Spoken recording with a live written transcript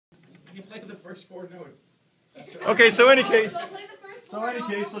You can play the first 4 notes. That's right. Okay, so any case,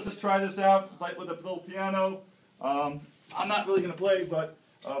 Let's let's try this out like with a little piano. I'm not really going to play, but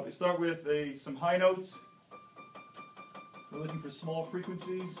we start with some high notes. We're looking for small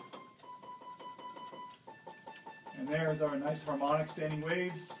frequencies. And there's our nice harmonic standing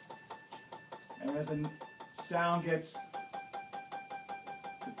waves. And as the sound gets,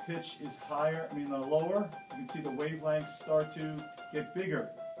 the pitch is higher, lower, you can see the wavelengths start to get bigger.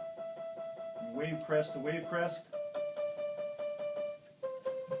 From wave crest to wave crest.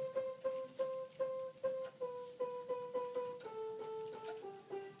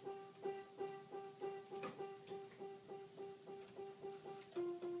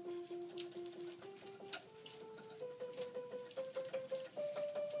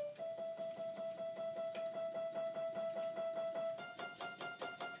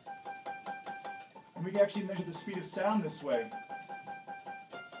 And we can actually measure the speed of sound this way,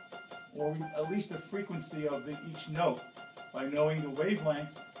 or at least the frequency of each note. By knowing the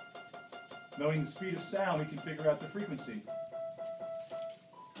wavelength, knowing the speed of sound, we can figure out the frequency.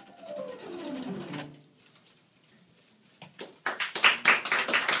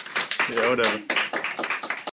 Yeah, whatever.